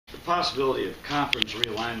possibility of conference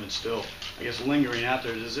realignment still, I guess, lingering out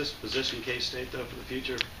there. Does this position K-State, though, for the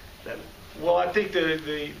future? Well, I think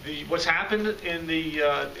what's happened in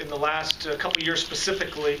the last couple of years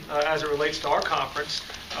specifically, as it relates to our conference,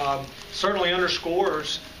 certainly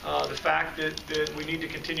underscores the fact that we need to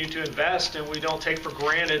continue to invest, and we don't take for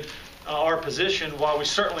granted our position, while we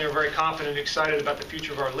certainly are very confident and excited about the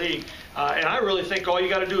future of our league. And I really think all you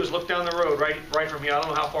got to do is look down the road right from here. I don't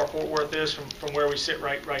know how far Fort Worth is from where we sit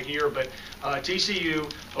right here, but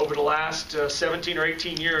TCU over the last 17 or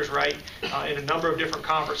 18 years, in a number of different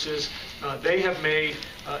conferences, they have made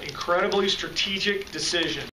incredibly strategic decisions